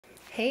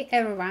Hey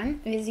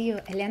everyone, with you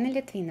Elena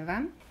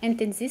Litvinova,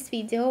 and in this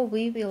video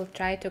we will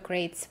try to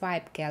create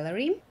swipe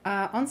gallery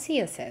on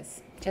CSS,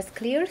 just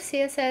clear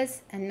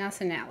CSS and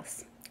nothing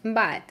else.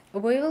 But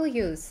we will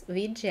use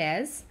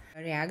vitejs,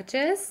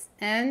 React.js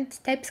and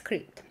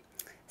TypeScript.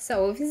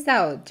 So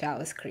without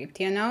JavaScript,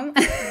 you know.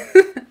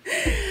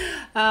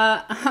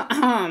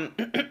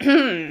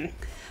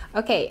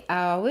 Okay,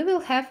 we will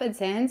have at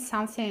the end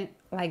something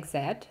like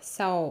that.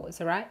 So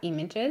there are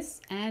images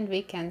and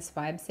we can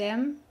swipe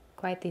them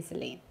quite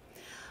easily.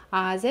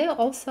 They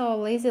also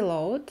lazy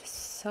load,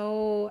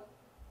 so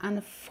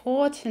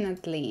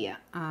unfortunately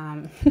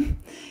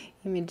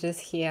images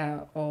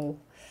here all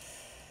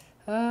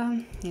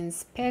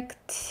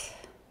inspect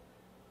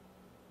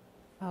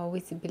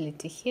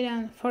visibility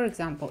hidden. For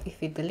example, if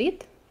we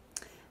delete,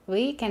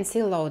 we can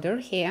see loader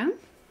here,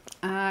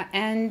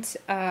 and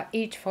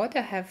each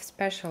photo have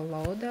special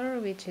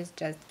loader which is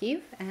just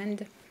give,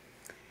 and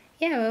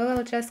yeah, we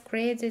will just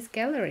create this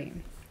gallery.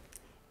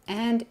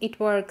 And it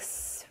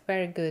works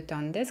very good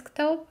on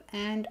desktop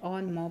and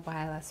on mobile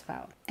as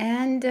well.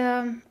 And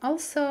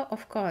also,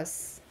 of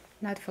course,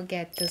 not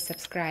forget to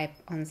subscribe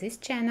on this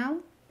channel,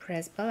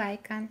 press bell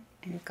icon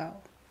and go.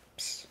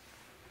 Psh.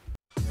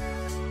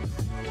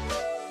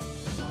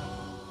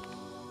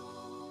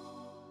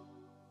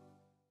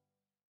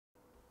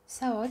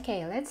 So,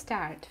 okay, let's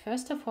start.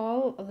 First of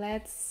all,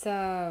 let's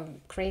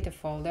create a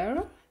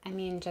folder. I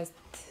mean, just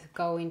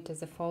go into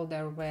the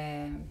folder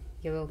where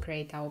you will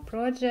create our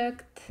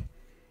project.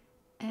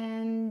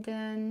 And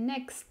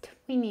next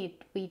we need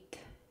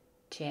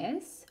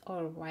vitejs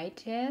or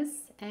vitejs,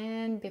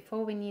 and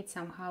before we need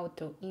somehow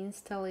to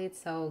install it,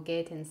 so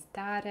getting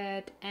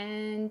started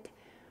and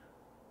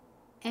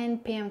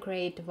npm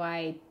create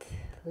vite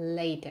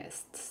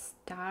latest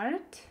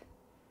start.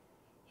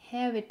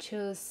 Here we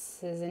choose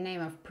the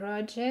name of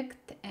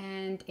project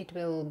and it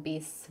will be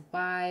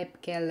swipe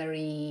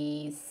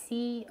gallery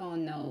C, oh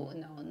no,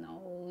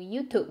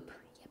 YouTube.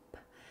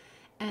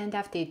 And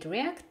after it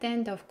React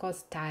and of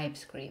course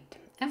TypeScript.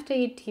 After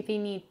it we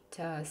need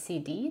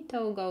cd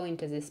to go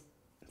into this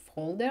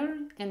folder,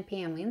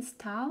 npm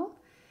install,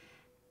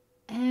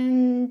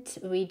 and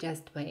we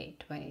just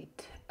wait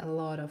a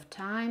lot of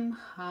time.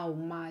 How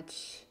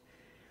much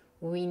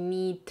we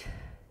need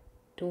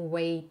to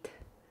wait?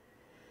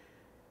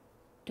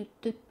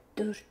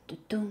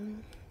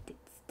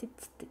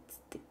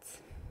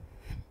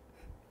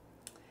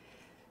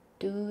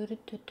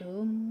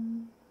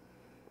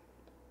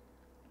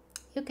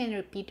 You can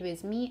repeat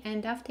with me,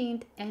 and after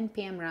it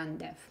npm run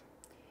dev.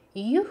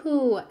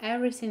 Yoo-hoo!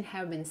 Everything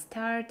have been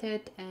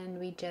started, and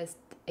we just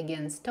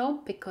again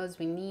stop because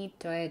we need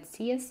to add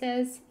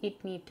CSS.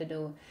 It need to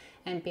do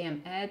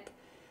npm add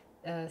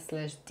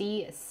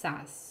 /d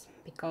sas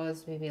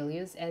because we will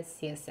use as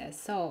CSS.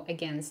 So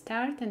again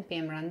start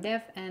npm run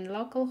dev and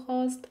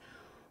localhost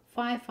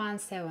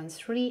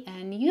 5173,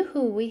 and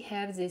yoo-hoo, we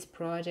have this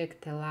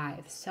project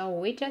alive. So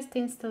we just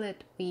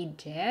installed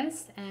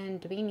vitejs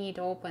and we need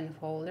open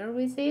folder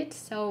with it.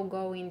 So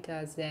go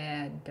into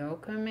the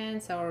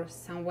documents or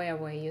somewhere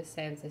where you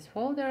save this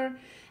folder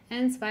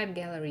and swipe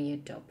gallery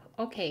YouTube.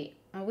 Okay,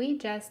 we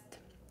just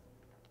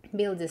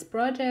build this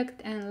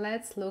project and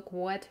let's look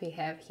what we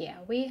have here.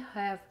 We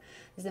have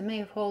the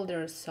main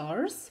folder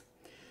source.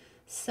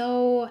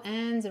 So,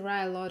 and there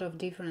are a lot of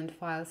different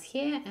files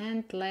here,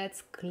 and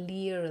let's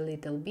clear a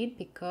little bit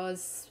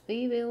because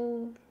we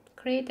will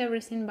create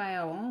everything by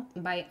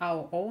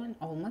our own,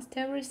 almost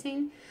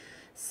everything.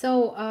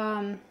 So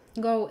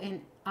go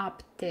in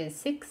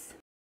typescript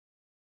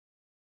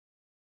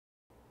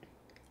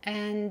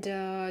and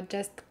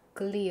just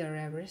clear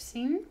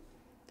everything.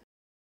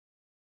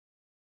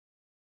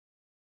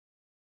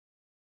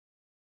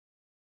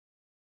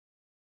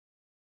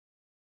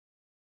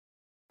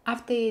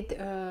 After it,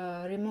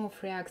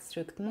 remove React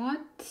strict mode,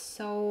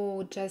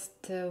 so just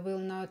will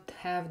not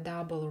have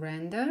double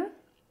render.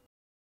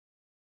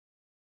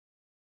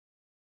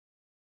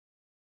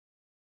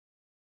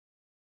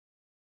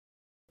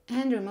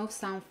 And remove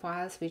some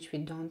files which we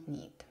don't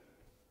need.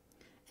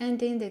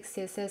 And index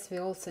CSS we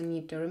also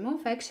need to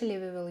remove. Actually,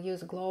 we will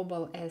use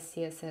global as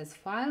CSS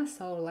file,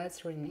 so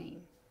let's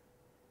rename.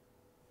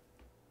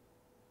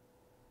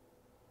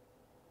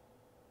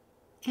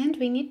 And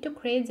we need to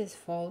create this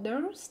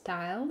folder,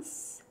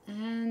 styles,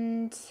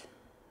 and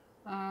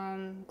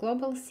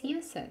global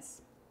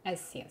CSS as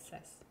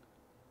CSS.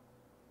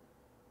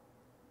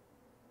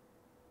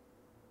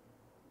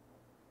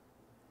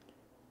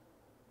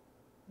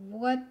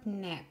 What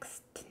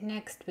next?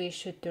 Next we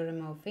should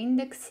remove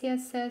index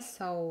CSS,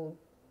 so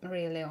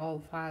really all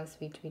files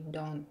which we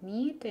don't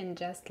need, and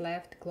just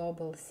left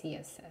global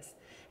CSS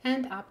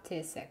and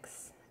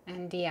typescript.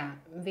 And yeah,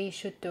 we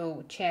should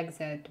to check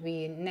that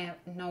we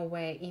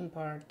nowhere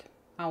import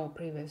our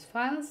previous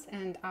files,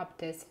 and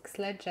typescript,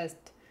 let's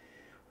just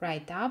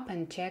write up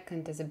and check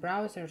into the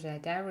browser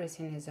that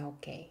everything is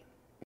okay.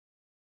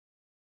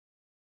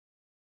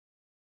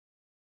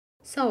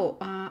 So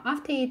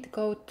after it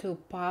go to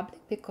public,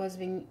 because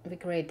we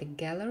create a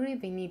gallery,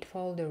 we need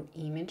folder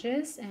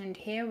images, and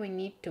here we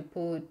need to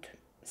put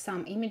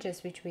some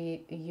images which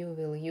you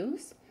will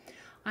use.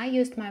 I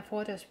used my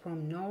photos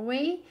from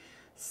Norway,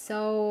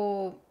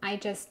 so I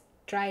just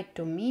tried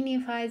to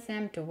minify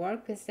them, to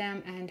work with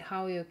them, and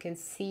how you can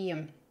see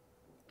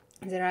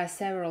there are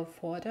several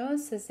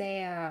photos.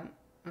 They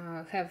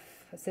have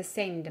the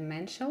same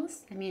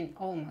dimensions, I mean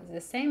almost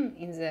the same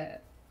in the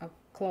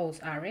close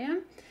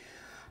area,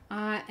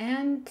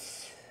 and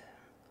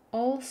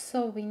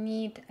also we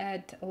need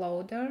add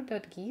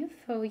loader.gif.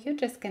 You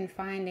just can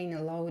find any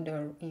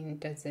loader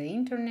into the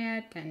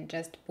internet and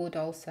just put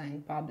also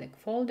in public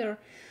folder.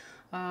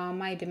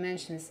 My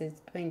dimensions is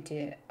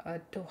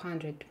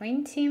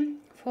 220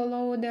 for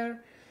loader,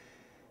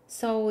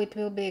 so it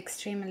will be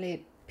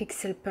extremely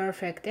pixel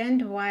perfect.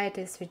 And why it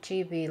is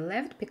SVG we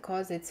left,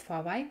 because it's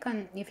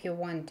favicon. If you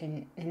want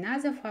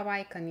another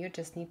favicon, you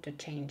just need to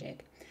change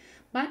it.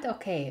 But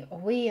okay,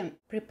 we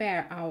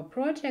prepare our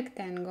project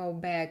and go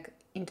back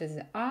into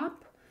the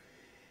app,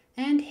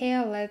 and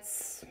here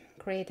let's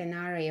create an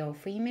array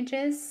of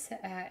images.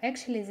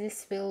 Actually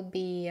this will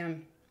be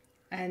an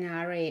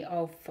array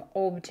of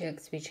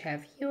objects which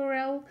have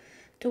URL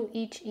to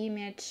each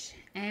image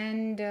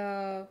and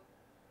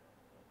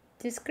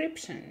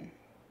description.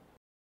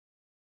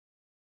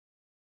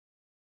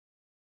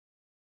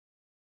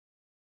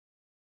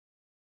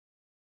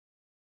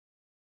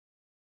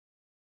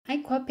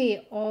 I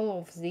copy all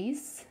of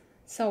these,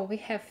 so we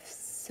have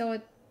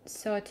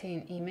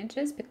 13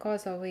 images.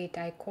 Because of it,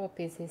 I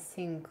copy this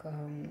thing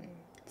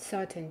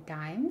 13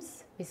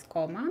 times with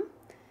comma.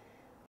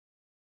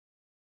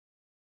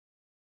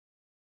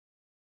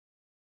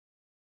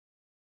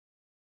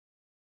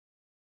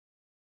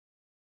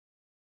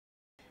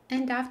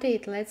 And after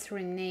it, let's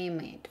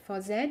rename it. For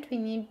that, we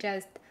need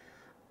just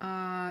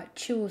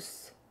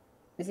choose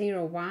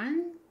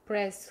 01,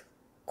 press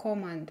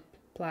Command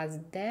plus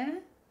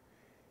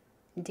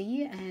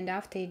D, and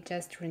after it,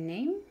 just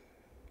rename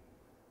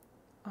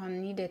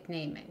on needed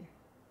naming.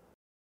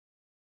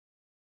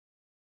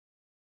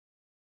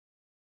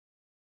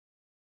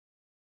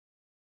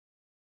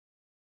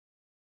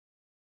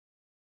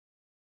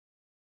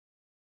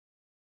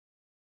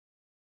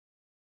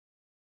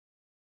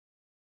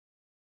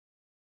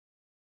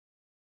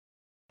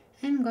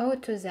 And go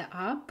to the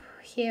app.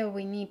 Here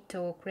we need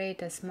to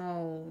create a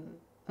small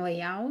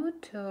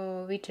layout,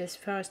 which is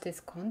first is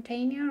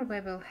container.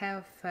 We will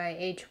have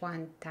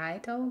h1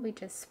 title,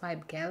 which is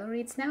swipe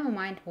gallery. It's never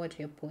mind what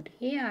you put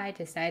here. I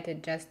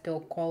decided just to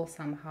call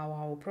somehow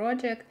our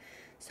project,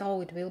 so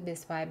it will be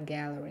swipe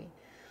gallery.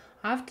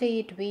 After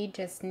it, we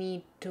just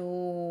need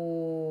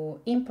to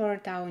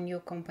import our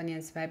new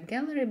component swipe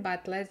gallery,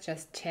 but let's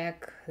just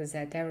check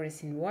that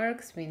everything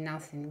works, we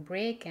nothing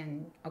break,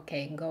 and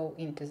okay, go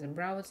into the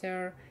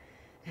browser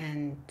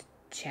and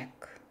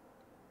check.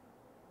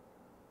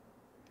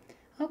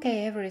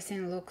 Okay,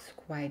 everything looks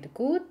quite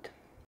good.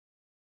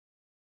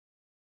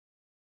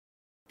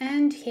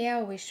 And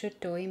here we should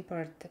to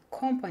import the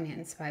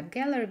component swipe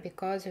gallery,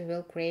 because we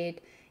will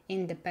create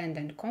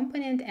independent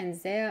component, and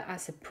there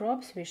as a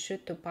props we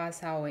should to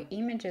pass our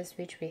images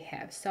which we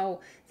have. So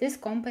this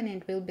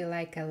component will be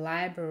like a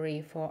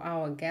library for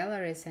our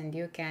galleries, and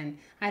you can,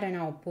 I don't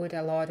know, put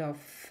a lot of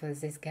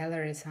these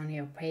galleries on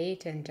your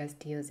page and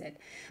just use it.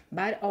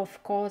 But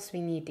of course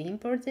we need to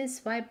import this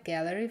swipe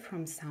gallery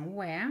from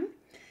somewhere,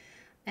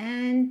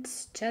 and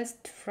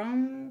just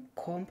from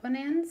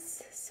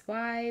components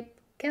swipe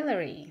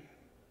gallery.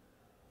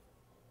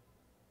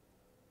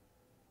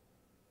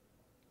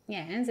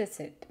 Yeah, and that's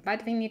it.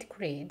 But we need to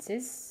create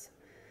this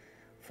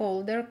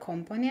folder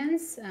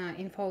components.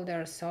 In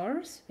folder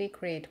source we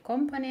create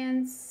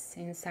components,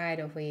 inside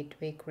of it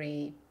we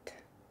create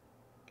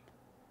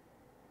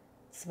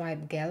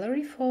swipe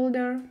gallery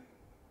folder,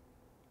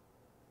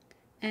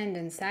 and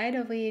inside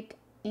of it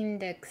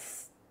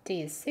index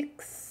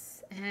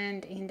t6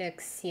 and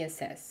index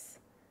CSS.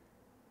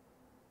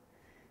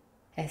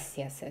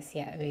 CSS,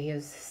 yeah, we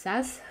use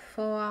SAS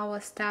for our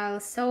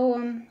style.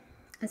 So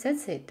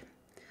that's it.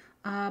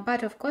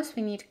 But of course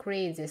we need to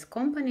create this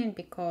component,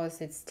 because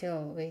we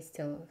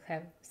still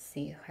have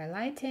C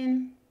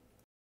highlighting.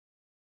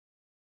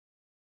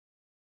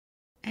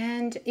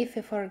 And if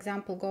we, for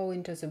example, go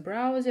into the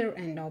browser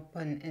and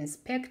open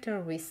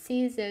inspector, we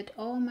see that,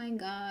 oh my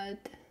god,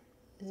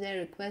 the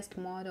request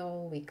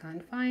model we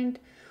can't find.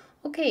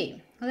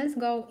 Okay, let's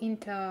go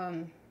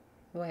into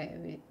where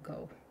we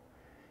go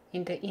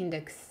into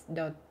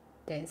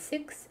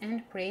index.t6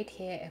 and create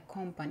here a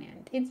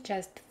component. It's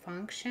just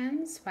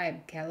function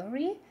swipe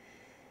gallery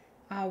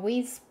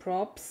with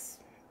props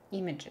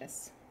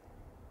images.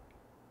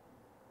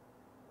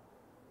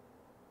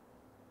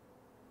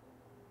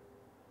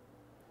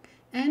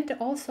 And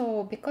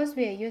also, because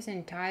we are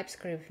using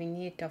TypeScript, we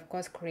need of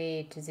course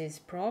create these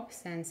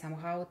props and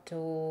somehow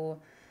to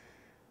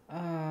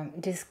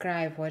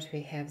describe what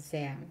we have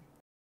there.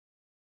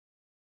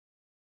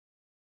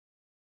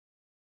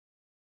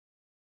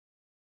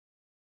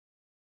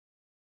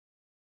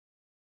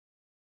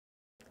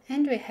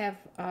 And we have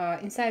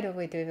inside of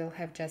it we will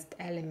have just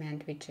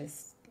element, which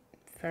is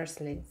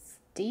firstly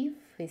div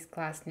with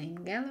class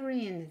name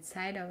gallery, and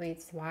inside of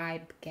it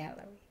swipe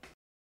gallery.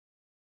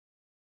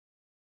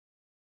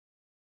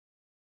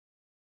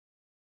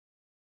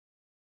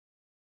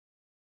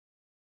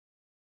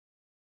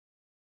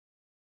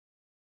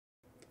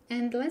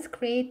 And let's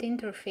create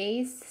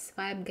interface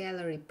swipe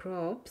gallery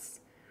props,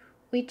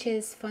 which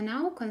is for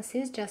now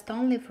consists just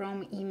only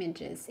from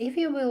images. If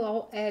you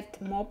will add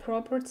more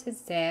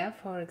properties there,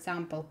 for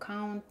example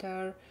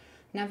counter,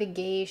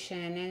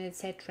 navigation, and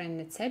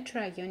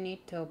etc, you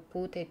need to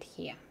put it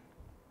here.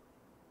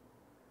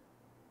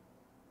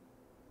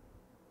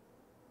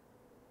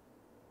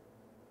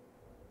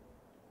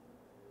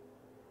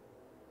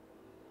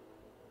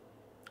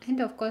 And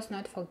of course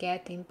not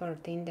forget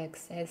import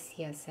index as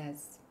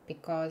CSS,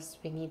 because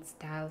we need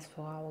styles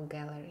for our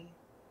gallery.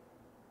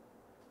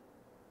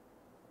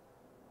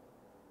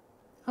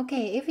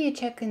 Okay, if you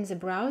check in the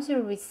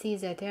browser, we see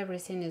that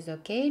everything is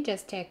okay.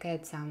 Just check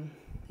add some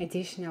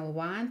additional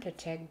one to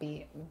check,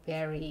 be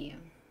very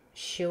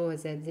sure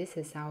that this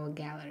is our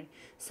gallery.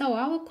 So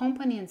our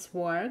components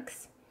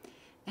works,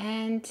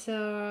 and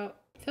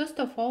first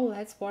of all,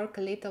 let's work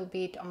a little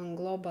bit on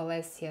global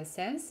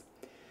CSS.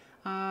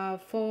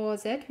 For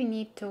that we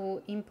need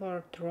to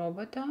import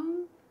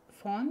Roboto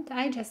font.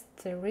 I just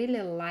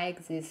really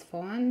like this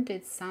font,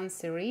 it's sans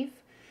serif,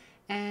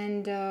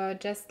 and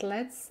just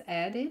let's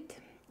add it.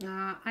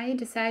 I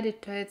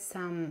decided to add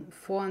some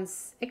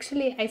fonts.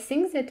 Actually, I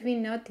think that we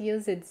not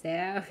use it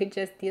there, we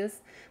just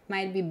use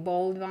might be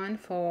bold one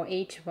for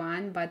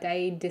H1, but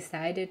I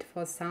decided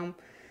for some,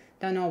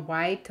 don't know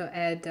why, to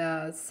add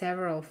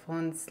several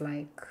fonts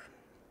like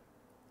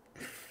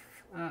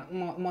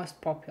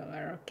most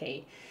popular.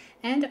 Okay,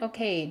 and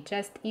okay,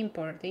 just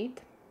import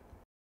it.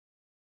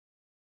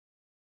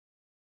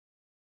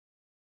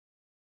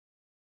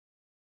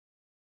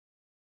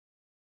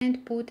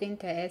 And put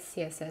into a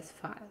CSS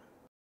file.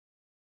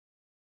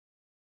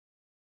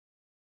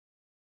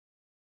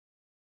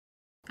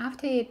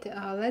 After it,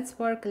 let's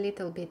work a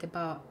little bit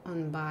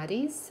on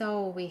bodies.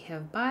 So we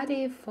have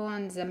body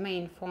font, the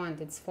main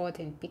font it's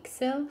 14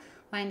 pixel,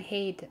 line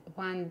height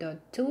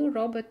 1.2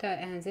 Roboto,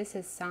 and this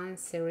is sans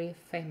serif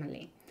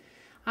family.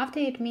 After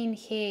it, mean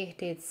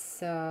height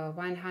it's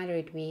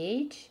 100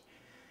 VH.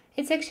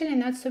 It's actually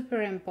not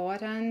super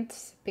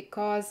important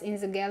because in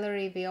the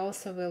gallery we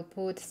also will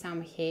put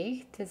some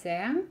height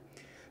there.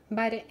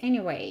 But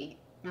anyway,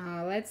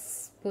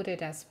 let's put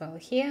it as well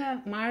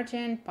here.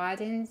 Margin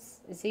paddings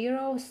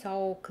 0,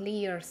 so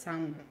clear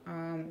some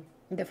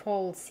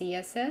default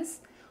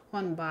CSS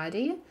on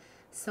body,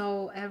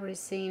 so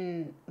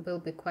everything will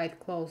be quite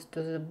close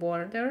to the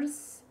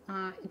borders.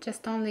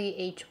 Just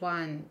only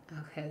H1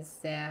 has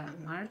the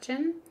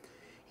margin.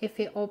 If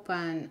we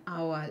open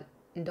our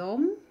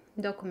DOM,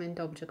 document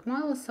object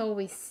model, so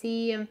we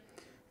see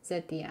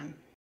that, yeah.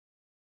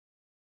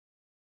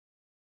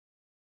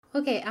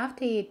 Okay,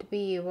 after it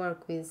we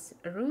work with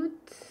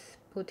root,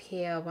 put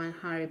here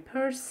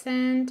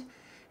 100%,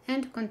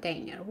 and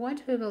container.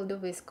 What we will do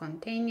with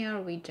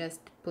container, we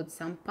just put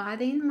some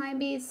padding,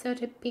 maybe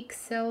 30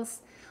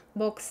 pixels,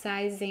 box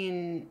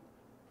sizing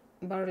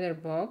border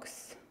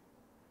box.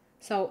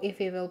 So if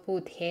we will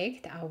put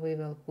height, we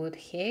will put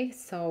height,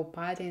 so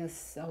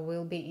paddings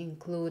will be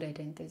included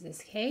into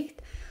this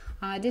height.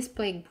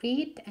 Display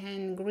grid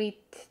and grid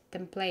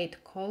template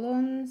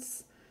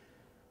columns,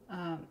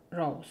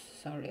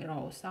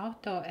 rows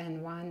auto,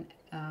 and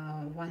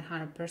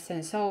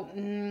 100%. So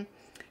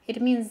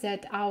it means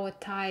that our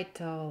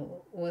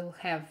title will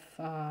have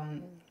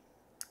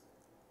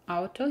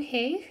auto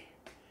height,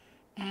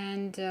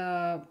 and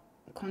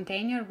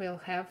container will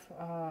have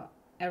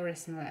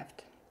everything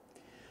left.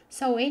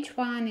 So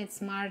H1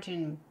 it's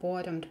margin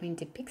bottom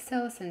 20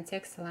 pixels and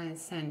text align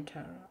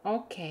center.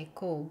 Okay,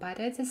 cool. But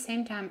at the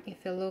same time,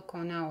 if you look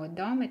on our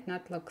DOM, it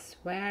not looks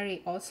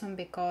very awesome,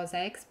 because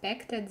I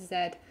expected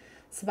that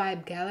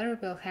swipe gallery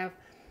will have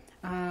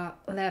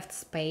left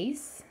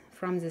space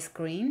from the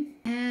screen.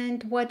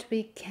 And what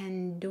we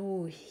can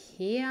do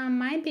here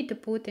might be to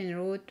put in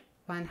root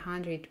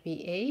 100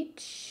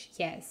 VH.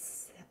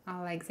 Yes,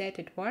 like that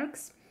it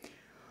works.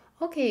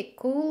 Okay,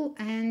 cool.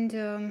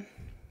 And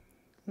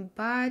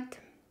but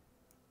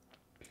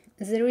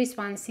there is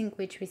one thing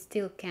which we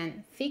still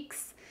can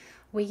fix.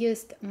 We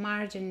used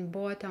margin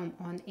bottom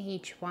on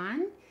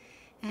H1,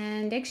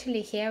 and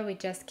actually here we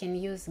just can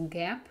use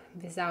gap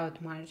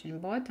without margin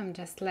bottom,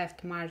 just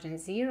left margin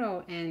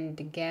 0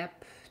 and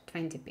gap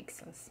 20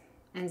 pixels,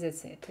 and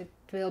that's it. It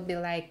will be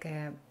like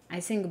a, I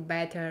think,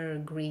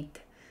 better grid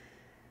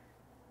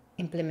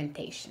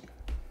implementation.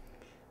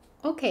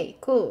 Okay,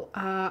 cool.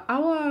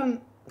 Our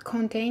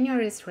container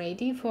is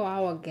ready for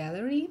our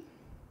gallery.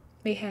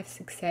 We have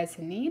success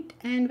in it,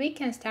 and we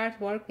can start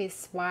work with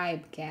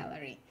swipe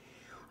gallery.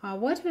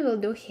 What we will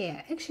do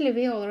here, actually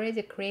we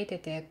already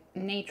created a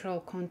natural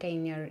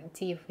container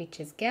div which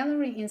is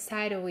gallery.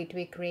 Inside of it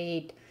we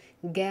create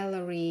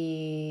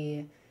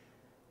gallery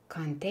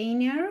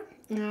container.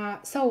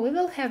 So we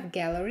will have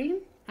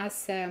gallery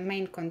as a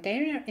main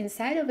container.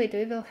 Inside of it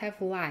we will have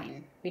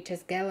line, which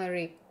is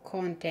gallery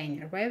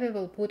container where we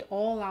will put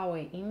all our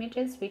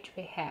images which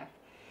we have,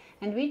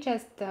 and we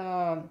just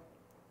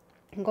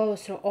go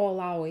through all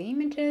our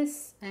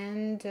images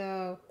and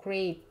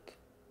create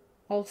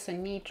also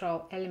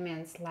neutral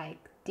elements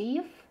like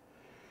div,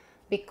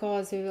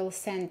 because we will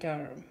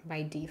center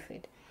by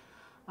default.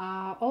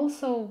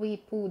 Also we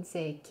put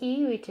the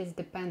key which is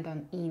depend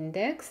on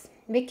index.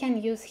 We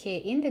can use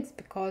here index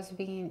because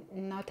we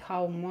not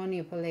how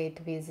manipulate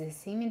with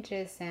these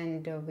images,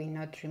 and we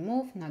not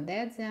remove, not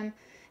add them,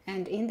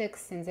 and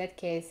index in that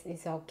case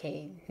is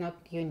okay, not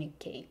unique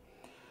key.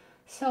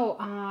 So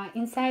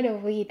inside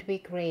of it we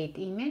create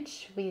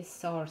image with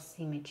source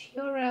image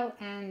URL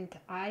and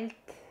alt,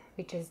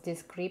 which is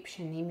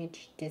description,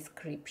 image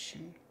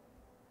description.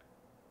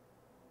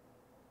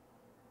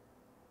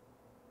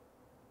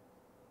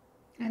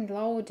 And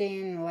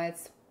loading,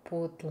 let's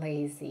put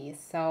lazy.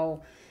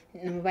 So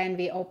when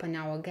we open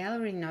our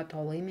gallery, not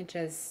all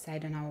images, I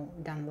don't know,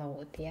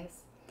 download,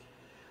 yes.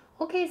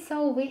 Okay,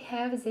 so we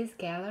have this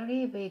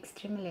gallery, we're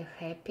extremely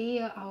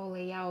happy, our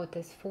layout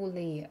is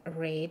fully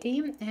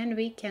ready, and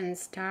we can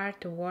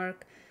start to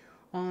work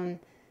on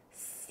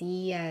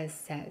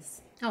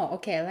CSS. Oh,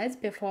 okay, let's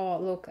before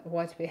look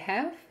what we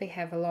have. We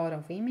have a lot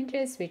of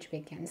images which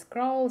we can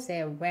scroll,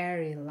 they're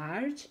very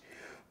large,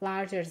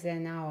 larger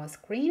than our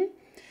screen.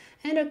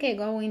 And okay,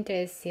 go into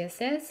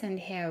CSS, and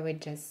here we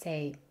just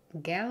say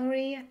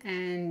gallery,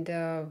 and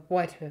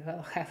what we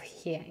will have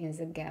here in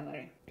the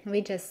gallery.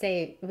 We just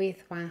say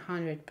with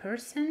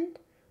 100%,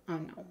 oh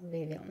no,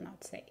 we will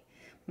not say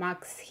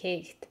max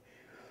height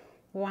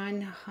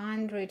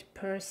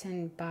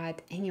 100%,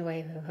 but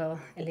anyway, we will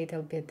a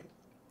little bit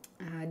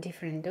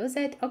different do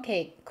that.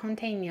 Okay,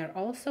 container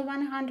also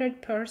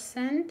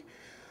 100%,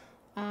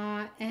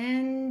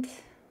 and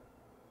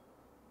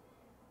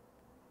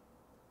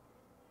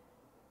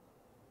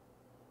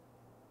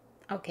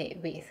okay,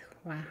 with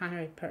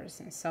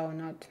 100%, so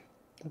not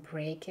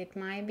break it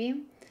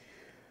maybe.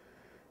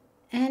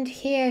 And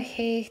here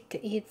height,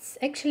 it's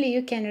actually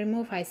you can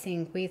remove, I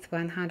think, with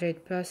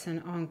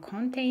 100% on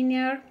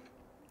container,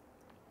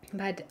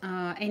 but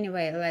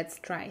anyway, let's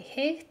try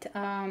height.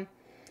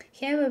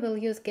 Here we will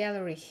use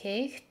gallery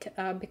height.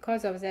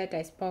 Because of that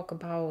I spoke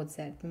about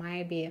that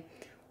maybe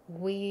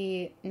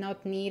we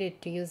not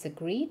needed to use a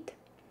grid,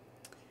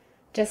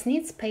 just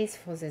need space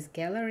for this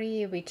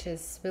gallery, which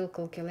is will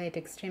calculate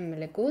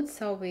extremely good.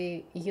 So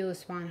we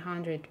use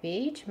 100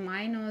 VH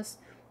minus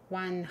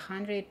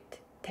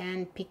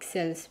 110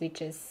 pixels,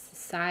 which is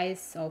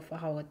size of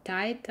our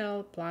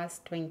title,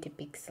 plus 20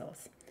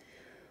 pixels.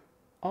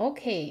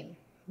 Okay,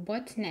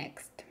 what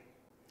next?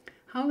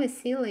 How we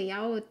see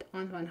layout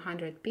on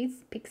 100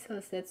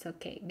 pixels, that's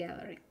okay,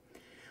 gallery.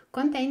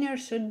 Container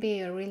should be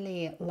a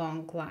really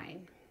long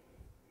line.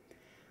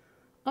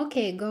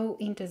 Okay, go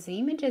into the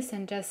images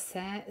and just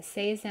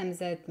say them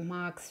that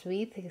max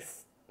width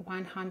is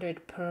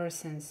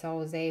 100%,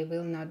 so they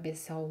will not be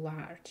so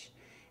large.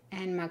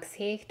 And max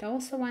height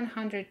also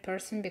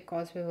 100%,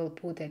 because we will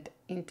put it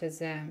into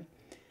the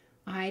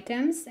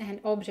items. And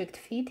object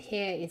fit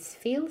here is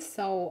fill,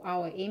 so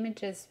our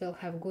images will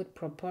have good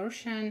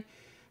proportion,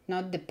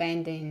 not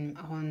depending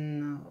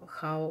on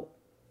how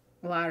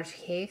large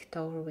height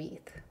or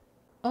width.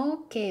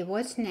 Okay,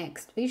 what's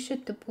next? We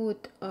should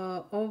put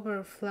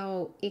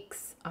overflow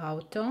X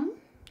auto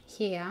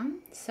here.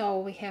 So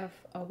we have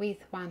a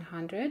width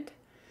 100.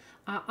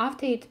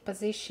 After it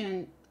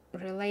position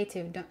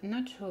relative,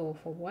 not sure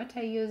for what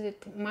I use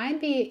it.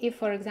 Might be if,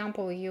 for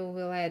example, you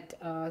will add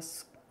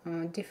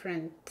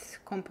different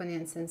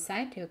components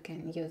inside, you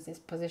can use this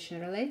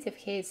position relative.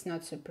 Here it's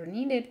not super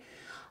needed.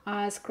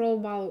 Scroll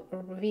bar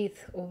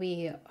width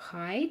we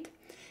hide.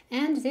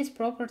 And this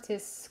property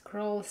is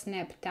scroll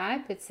snap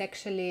type. It's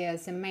actually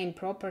the main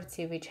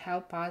property which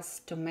help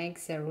us to make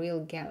the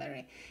real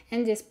gallery.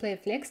 And display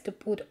flex to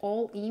put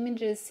all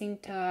images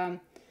into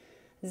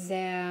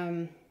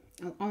the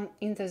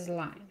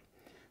line.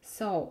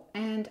 So,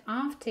 and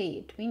after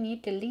it we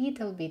need a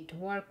little bit to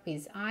work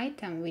with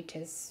item, which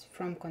is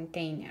from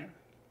container.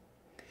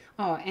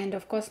 Oh, and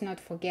of course not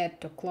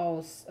forget to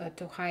close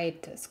to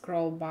hide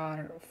scroll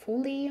bar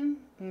fully.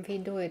 We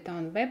do it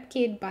on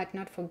WebKit, but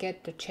not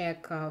forget to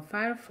check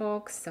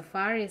Firefox,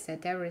 Safari,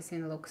 that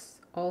everything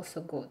looks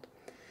also good.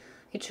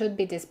 It should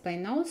be display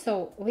no,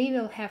 so we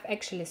will have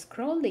actually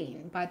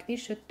scrolling, but we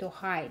should to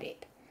hide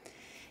it.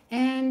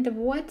 And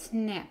what's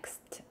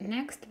next?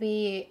 Next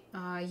we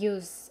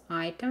use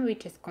item,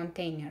 which is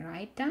container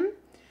item.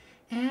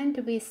 And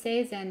we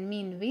say that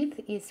mean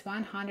width is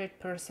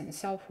 100%.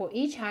 So for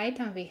each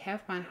item we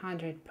have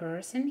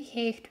 100%.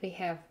 Height we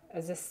have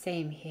the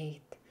same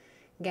height,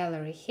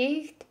 gallery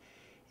height,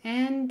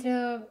 and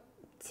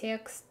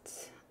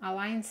text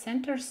align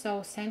center.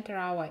 So center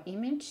our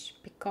image,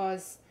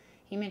 because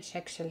image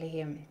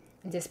actually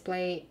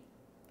display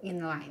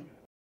inline.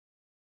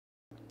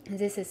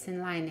 This is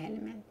inline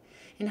element.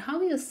 And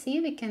how you see,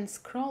 we can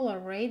scroll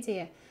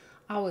already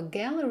our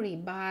gallery,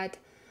 but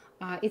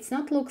it's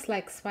not looks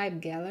like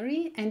swipe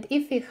gallery. And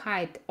if we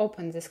hide,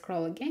 open the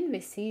scroll again, we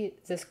see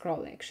the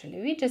scroll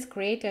actually. We just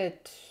created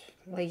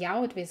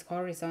layout with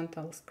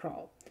horizontal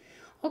scroll.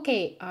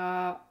 Okay,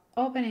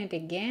 open it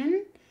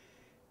again,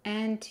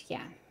 and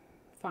yeah,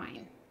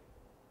 fine.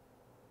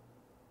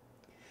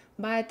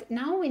 But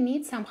now we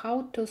need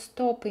somehow to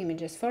stop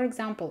images. For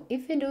example,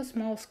 if we do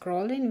small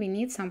scrolling, we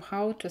need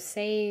somehow to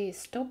say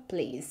stop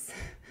please.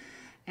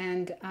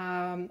 And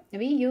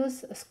we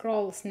use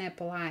scroll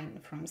snap line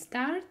from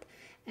start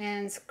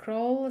and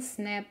scroll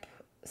snap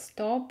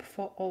stop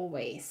for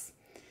always.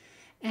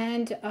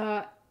 And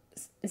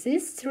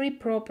these three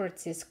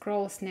properties,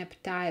 scroll snap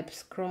type,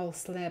 scroll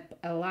snap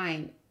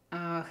align,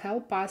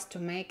 help us to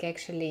make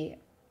actually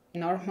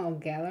normal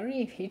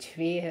gallery which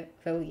we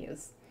will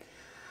use.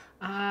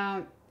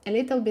 A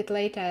little bit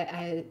later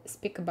I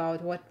speak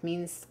about what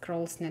means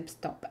scroll snap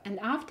stop, and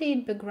after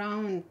it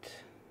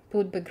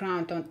put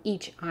background on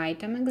each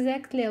item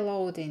exactly,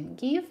 loading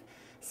give,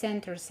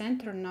 center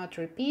not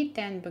repeat,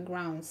 and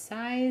background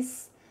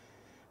size,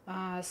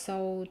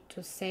 so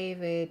to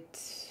save it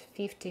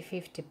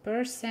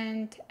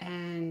 50%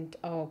 and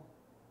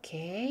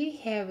okay,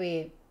 have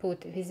we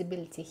put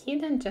visibility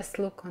hidden, just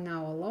look on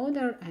our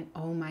loader and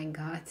oh my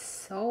god,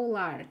 so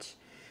large.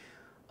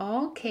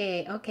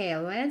 Okay,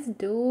 let's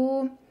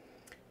do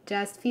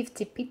just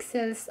 50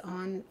 pixels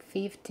on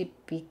 50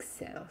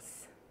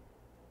 pixels.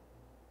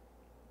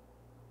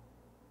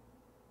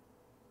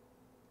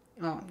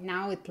 Oh,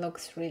 now it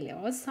looks really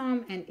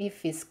awesome. And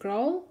if we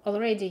scroll,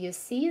 already you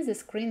see the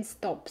screen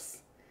stops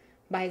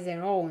by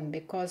their own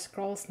because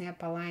scroll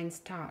snap align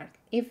start.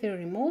 If we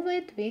remove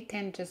it, we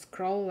can just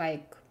scroll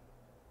like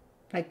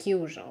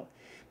usual.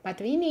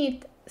 But we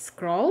need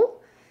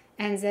scroll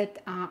and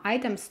that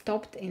item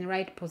stopped in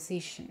right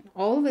position,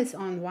 always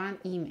on one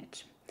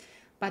image.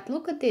 But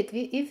look at it,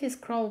 if we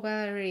scroll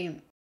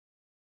very,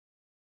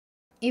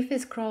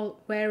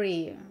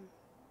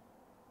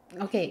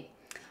 okay,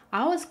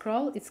 our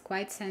scroll is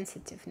quite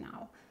sensitive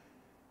now,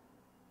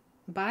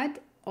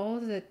 but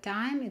all the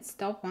time it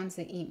stops on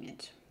the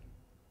image.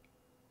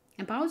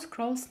 About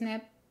scroll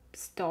snap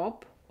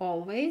stop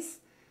always,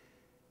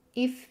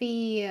 if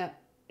we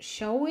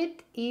show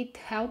it, it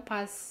helps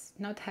us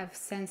not have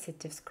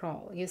sensitive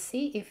scroll. You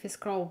see, if we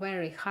scroll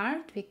very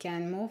hard, we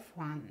can move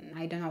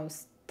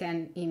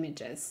 10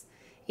 images.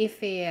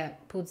 If we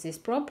put this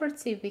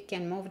property, we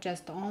can move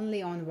just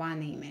only on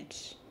one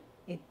image.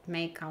 It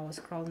make our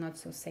scroll not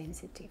so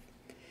sensitive.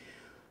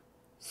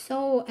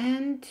 So,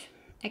 and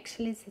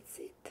actually that's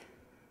it.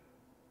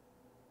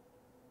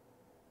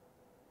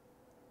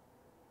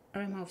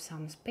 Remove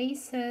some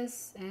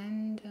spaces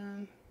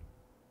and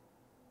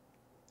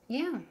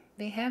yeah,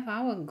 we have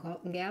our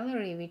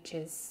gallery, which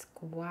is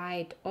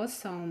quite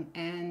awesome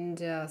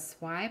and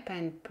swipe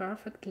and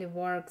perfectly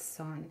works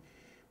on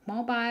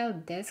mobile,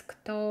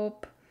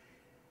 desktop,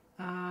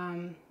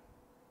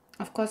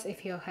 of course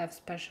if you have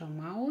special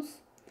mouse,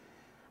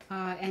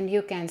 and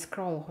you can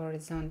scroll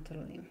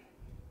horizontally.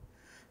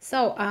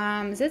 So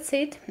that's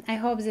it. I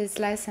hope this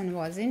lesson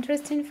was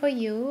interesting for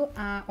you.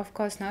 Of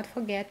course, not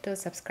forget to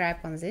subscribe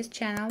on this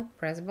channel,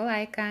 press bell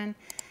icon,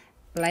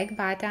 like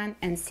button,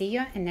 and see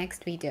you in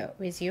next video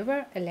with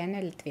viewer Elena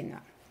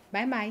Litvinova.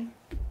 Bye bye.